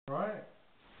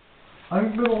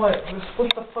I'm gonna like,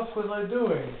 what the fuck was I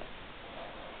doing?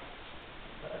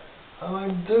 I'm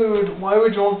like, dude, why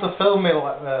would you want to film me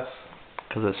like this?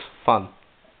 Because it's fun.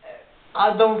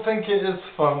 I don't think it is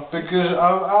fun, because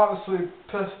I'm absolutely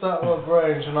pissed out of my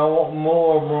brains and I want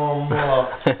more.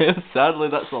 Sadly,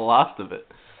 that's the last of it.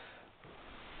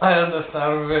 I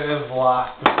understand if it is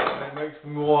last, but it makes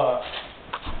me worse.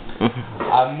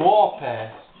 I'm more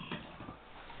pissed.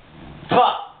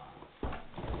 But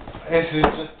this is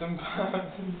just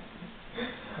embarrassing.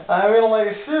 I mean, like,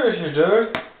 seriously,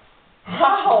 dude.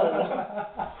 How?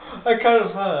 I kind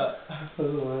of hurt.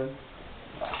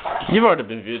 You've already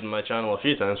been viewed on my channel a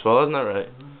few times, Paul, isn't that right?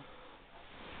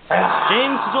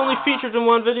 James has only featured in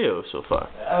one video so far.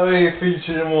 I only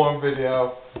featured in one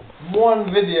video.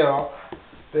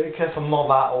 Because I'm not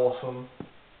that awesome.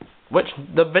 Which,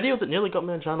 the video that nearly got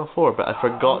me on channel 4, but I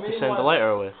forgot to send the letter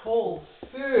away. Oh,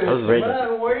 seriously,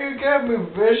 man, why you get me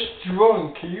this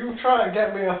drunk? Are you trying to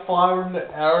get me a fire in the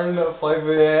errand at 5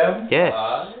 AM? Yes,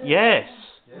 yes.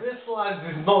 This life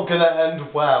is not going to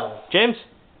end well. James,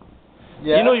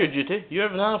 yeah? You know your duty. You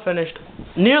have now finished.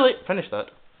 Nearly finished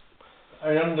that.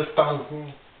 I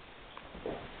understand.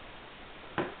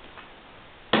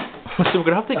 So we're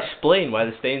going to have to explain why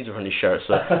the stains are on his shirt.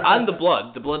 So, and the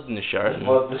blood in the shirt. The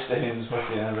blood, the stains,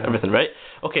 everything, right?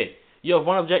 Okay, you have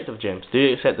one objective, James. Do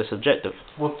you accept this objective?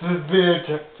 What is the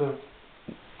objective?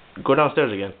 Go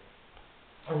downstairs again.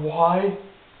 Why?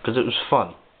 Because it was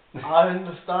fun. I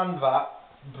understand that,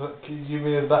 but can you give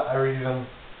me a better reason?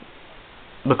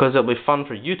 Because it'll be fun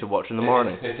for you to watch in the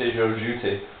morning. It is your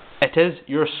duty. It is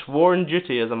your sworn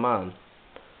duty as a man.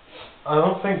 I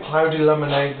don't think cloudy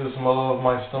lemonade is more of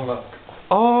my stomach.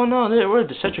 Oh no, they were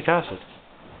the citric acid.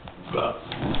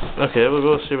 Okay, we'll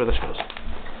go see where this goes.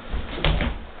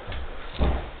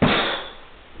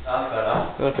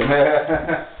 Okay.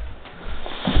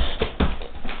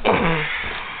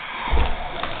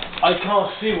 I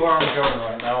can't see where I'm going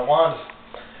right now.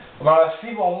 I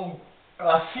see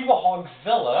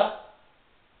Hogzilla.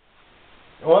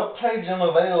 What page am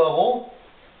available?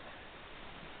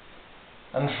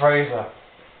 And Fraser.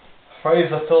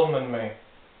 Fraser filming me.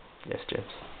 Yes,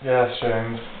 James. Yes,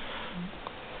 James.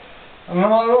 I mean,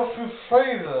 I go through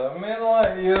Fraser. I mean,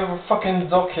 like, you have a fucking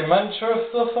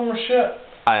documentarist or some shit?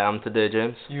 I am today,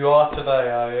 James. You are today,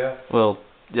 are you? Well,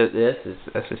 yes, this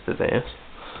is today, yes.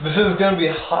 This is going to be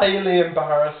highly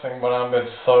embarrassing when I'm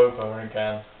sober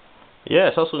again. Yeah,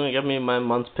 it's also going to give me my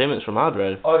month's payments from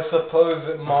Adred. I suppose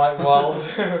it might well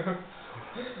do.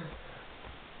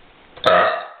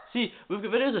 See, we've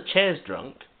got videos of Ches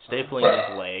drunk, stapling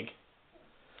his leg,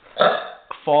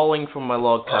 falling from my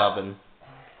log cabin.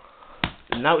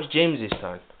 And now it's James's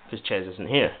turn, because Ches isn't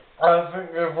here. I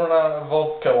think we've run out of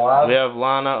vodka, lads. We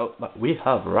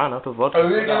have ran out of vodka.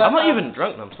 I'm not even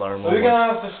drunk, I'm slurring. Are we going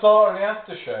to have to start on the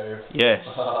aftershave? Yes.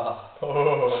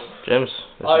 Oh. James,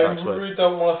 I really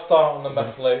don't want to start on the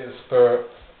methylated spirit.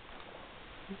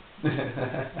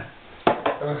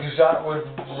 Because that would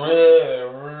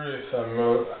really send me.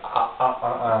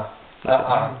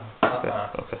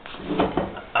 Okay.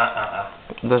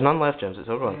 There's none left, James. It's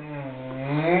over.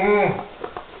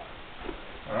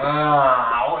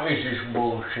 What is this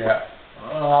bullshit?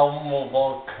 I want more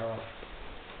vodka.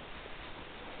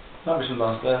 Might be some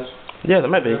downstairs. Yeah, there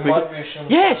might be. There might be some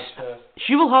downstairs.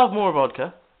 She will have more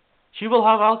vodka. She will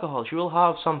have alcohol. She will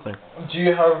have something. Do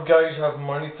you guys have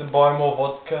money to buy more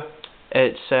vodka?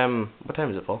 It's what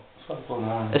time is it, Paul? It's 5 o'clock in the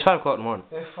morning. It's 5 o'clock in the morning.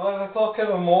 It's 5 o'clock in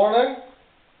the morning?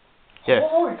 Yeah.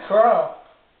 Holy crap.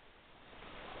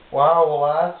 Wow,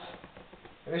 lads.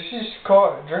 This is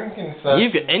quite a drinking session.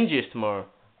 You've got Indies tomorrow.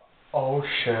 Oh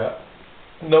shit.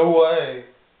 No way.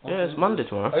 Yeah, it's Monday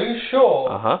tomorrow. Are you sure?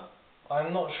 Uh-huh.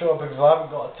 I'm not sure because I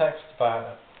haven't got a text about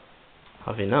it.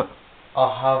 Have you not? I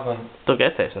haven't. Don't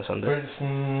get a text on Sunday. But it's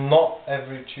not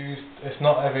every Tuesday. It's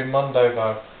not every Monday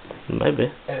though. Maybe.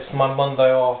 It's my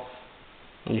Monday off.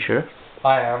 You sure?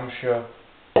 I am sure.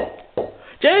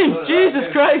 James, Jesus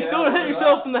Christ, don't hit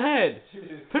yourself in the head.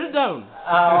 Put it down.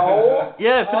 Ow.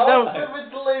 Yeah, put it down. This is a bit of a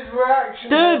delayed reaction.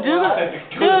 Dude,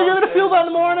 you're gonna feel that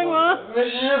in the morning, man.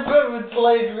 This is a bit of a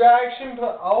delayed reaction,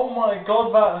 but oh my god,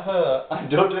 that hurt.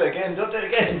 Don't do it again, don't do it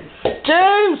again.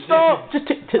 James, stop. Just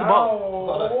take the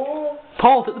bottle.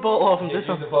 Paul, take the bottle off and do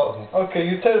something. Okay,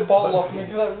 you take the bottle off me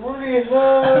because that really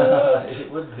hurts.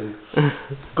 It would do.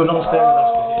 Go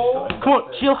downstairs. Come on,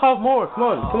 she'll have more. Come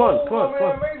on.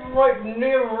 I made the right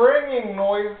near ringing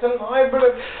noise, didn't I? But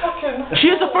it fucking. She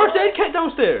has the first aid kit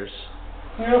downstairs.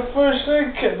 Your first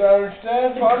aid kit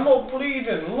downstairs, but I'm not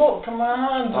bleeding. Look at my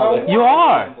hands. You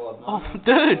are. Oh,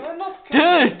 dude. I'm not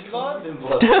Dude. blood. I'm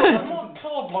not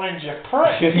covered not, mind you,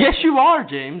 prick. Yes, you are,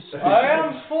 James. I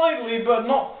am slightly, but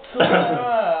not to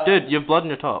that. Dude, you have blood on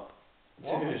your top.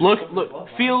 Dude, Look, fucking look, blood,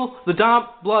 man. feel the damp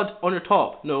blood on your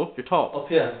top. No, your top. Up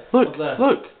here. Look, Up there.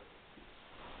 look.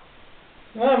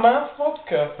 No, man, that's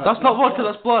vodka. That's not vodka,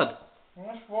 that's blood.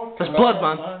 That's vodka. That's blood,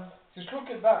 man. Just look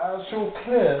at that, it's all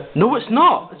clear. No, it's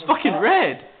not. It's fucking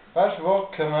red. That's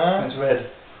vodka, man. It's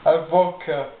red. That's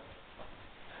vodka.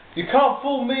 You can't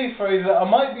fool me, Fraser. I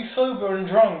might be sober and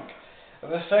drunk at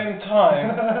the same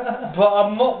time, but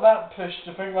I'm not that pissed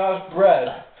to think that's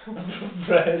bread.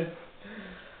 Bread.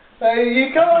 Hey, you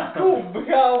can't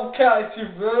call catchy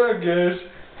burgers.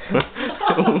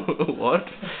 What?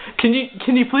 Can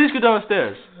you please go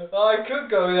downstairs? I could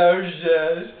go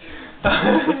downstairs.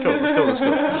 Let's go.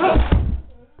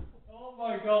 Oh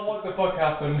my god, what the fuck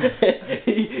happened?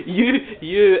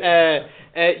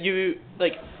 you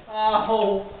like.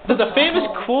 Ow. There's a famous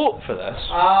quote for this.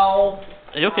 Ow.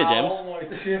 Are you okay, James? Ow,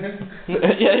 my chin.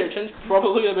 Yeah, your chin's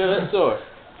probably a bit sore.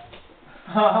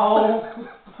 Ow.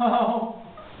 Ow.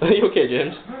 Are you okay,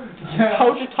 James? Yeah.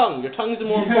 How's your tongue? Your tongue's the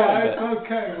more important bit. Yeah, it's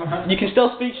okay, man. You can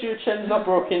still speak, so your chin's not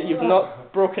broken. You've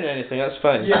not broken anything. That's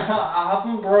fine. Yeah, I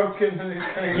haven't broken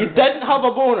anything. You didn't have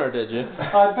a boner, did you?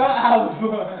 I don't have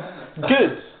one.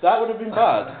 Good. That would have been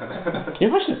bad. Can you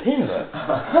imagine the pain of that?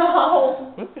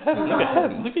 Ow. Look at him. Look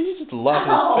at him. Look at you just laughing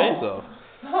his face off.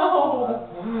 Ow.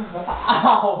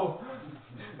 Ow.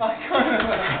 I kind of...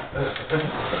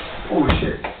 Oh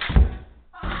shit.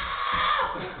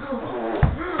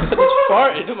 It's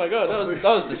farted. Oh my god, that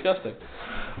was disgusting.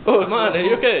 Oh man, are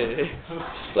you okay?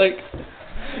 Like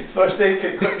First aid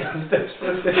kit, quick downstairs,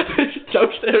 first aid kit.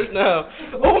 downstairs now.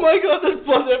 Oh my god, there's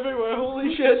blood everywhere.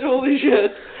 Holy shit, holy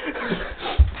shit.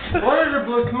 Where is the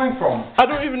blood coming from? I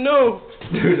don't even know.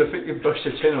 Dude, I think you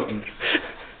busted your chin open.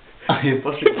 You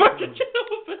busted You burst your chin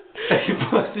open. You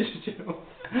busted your chin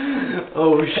open.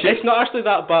 Oh shit. It's not actually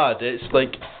that bad. It's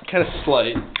like kind of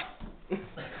slight.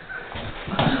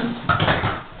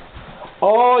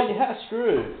 Oh, you hit a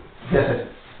screw. Yeah.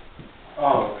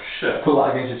 Oh shit. Pull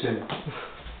that against your chin.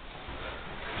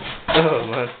 Oh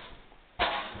man.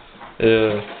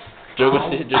 Yeah. Joe,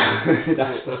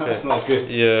 That's not good.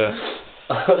 Yeah.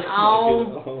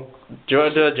 Ow. Do you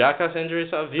want to do a jackass injury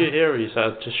sort of view here, or you sort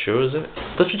of just shows it?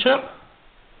 Lift your chin up.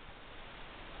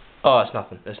 Oh, it's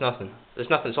nothing. It's nothing. It's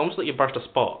nothing. It's almost like you burst a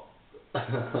spot.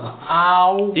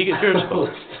 Ow. Do you get fear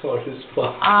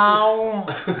spot? Ow.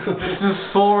 This is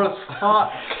sore as fuck.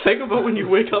 Think about when you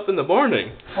wake up in the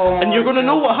morning, Oh and you're my gonna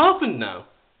know God. what happened now.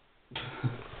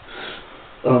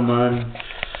 Oh man.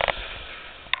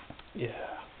 Yeah.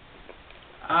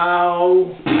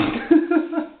 Ow.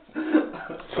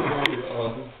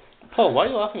 Paul, why are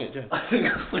you laughing at Jim? I think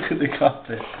I was looking at the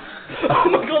carpet. Oh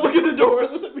my god, look at the door.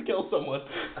 It looks like we killed someone.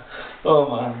 Oh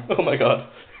man. Oh my god.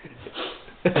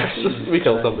 We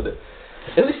killed somebody.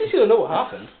 At least he's gonna know what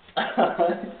happened.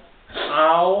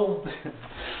 Ow.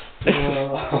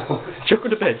 Chuck go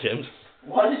to bed, James.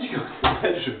 Why did you go to the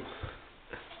bedroom?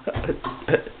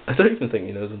 I don't even think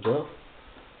he knows himself.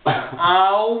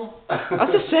 Ow.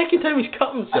 That's the second time he's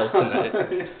cut himself tonight.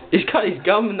 He's cut his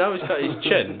gum and now he's cut his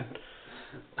chin.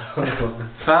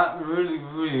 That really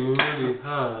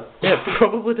hurt. Yeah,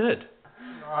 probably did.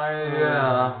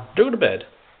 Yeah. Go to bed.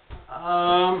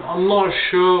 I'm not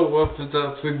sure whether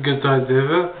that's a good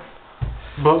idea,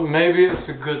 but maybe it's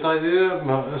a good idea,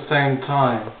 but at the same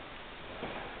time,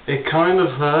 it kind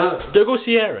of hurts. Do go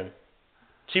see Erin.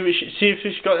 See if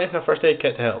she's got anything in her first aid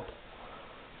kit to help.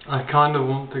 I kind of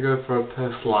want to go for a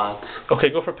piss, lads. Okay,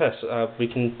 go for a piss. We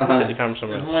can set the camera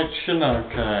somewhere Is else. my chin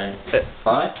okay?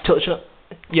 Hi? Tilt your chin up.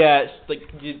 Yeah, it's like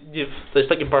it's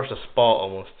like you burst a spot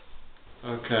almost.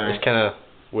 Okay. It's kind of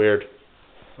weird.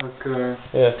 Okay.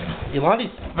 Yeah. You landed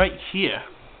right here.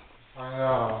 I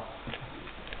know.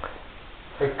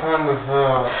 It kind of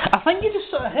hurt. I think you just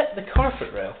sort of hit the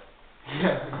carpet rail.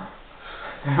 Yeah.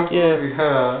 It Yeah. really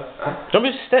hurt. Do you want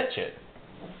me to stitch it?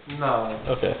 No.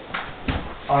 Okay.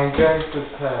 I'm going to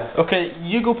piss. Okay,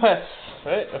 you go piss.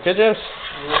 Right? Okay, James?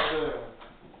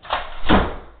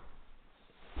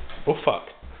 Oh, fuck.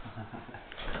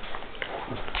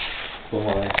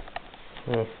 Why?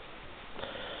 Oh.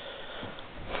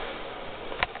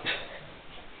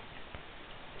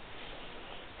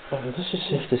 Oh, this is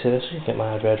safe to say this. You get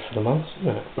my bread for the month,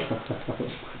 isn't it?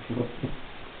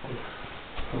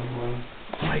 Oh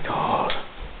my god.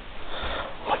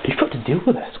 Oh, you've got to deal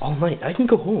with this all night. I can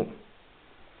go home.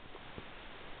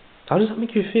 How does that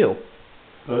make you feel?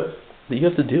 What? That you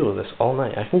have to deal with this all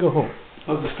night. I can go home.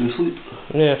 I'll just go to sleep.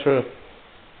 Yeah, true.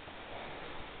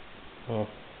 Oh.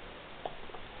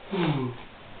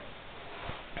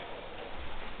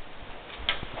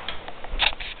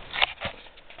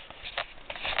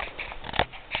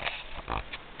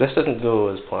 This didn't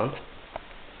go as planned.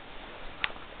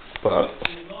 But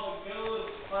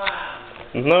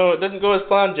no, it didn't go as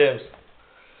planned, James.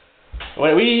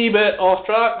 Went a wee bit off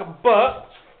track, but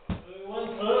We went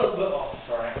a little bit off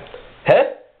track.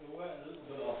 hey? We went a little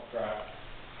bit off track.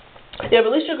 Yeah,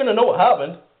 but at least you're gonna know what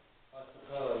happened. I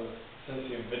suppose, since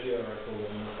your video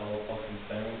recording the whole fucking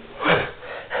thing.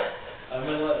 I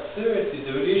mean, like, seriously,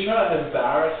 dude, are you trying to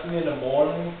embarrass me in the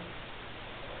morning?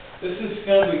 This is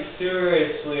gonna be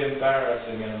seriously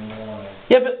embarrassing in the morning.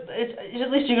 Yeah, but it's at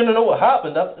least you're gonna know what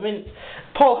happened. I mean,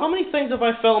 Paul, how many things have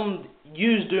I filmed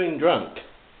you doing drunk?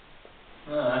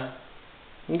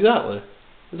 Exactly.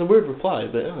 It's a weird reply,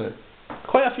 but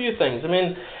quite a few things. I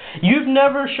mean, you've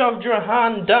never shoved your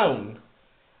hand down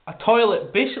a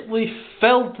toilet basically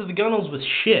filled to the gunnels with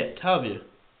shit, have you?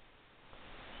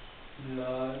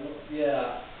 No,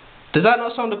 yeah. Does that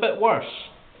not sound a bit worse?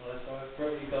 Well, so I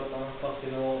pretty goddamn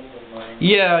fucking awesome, man.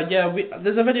 Yeah,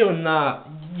 there's a video on that.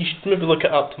 You should maybe look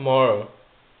it up tomorrow.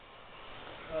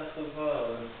 I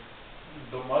suppose.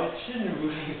 But my chin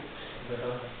really...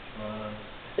 No, man.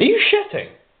 Are you shitting?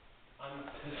 I'm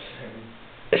pissing.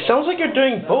 It sounds like you're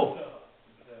doing both.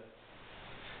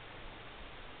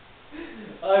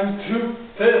 I'm too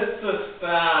pissed to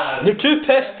stand. You're too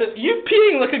pissed to... You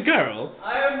peeing like a girl?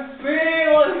 I am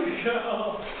being like a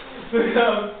girl.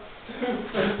 I'm too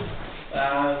pissed to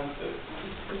stand.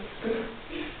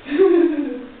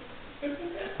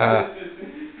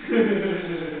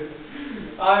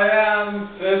 I am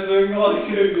pissing like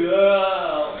a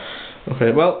girl.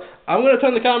 Okay, well, I'm going to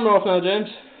turn the camera off now, James.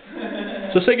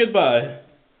 So say goodbye.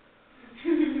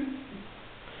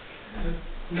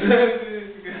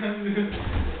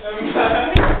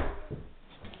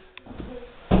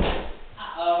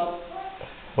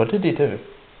 What did he do?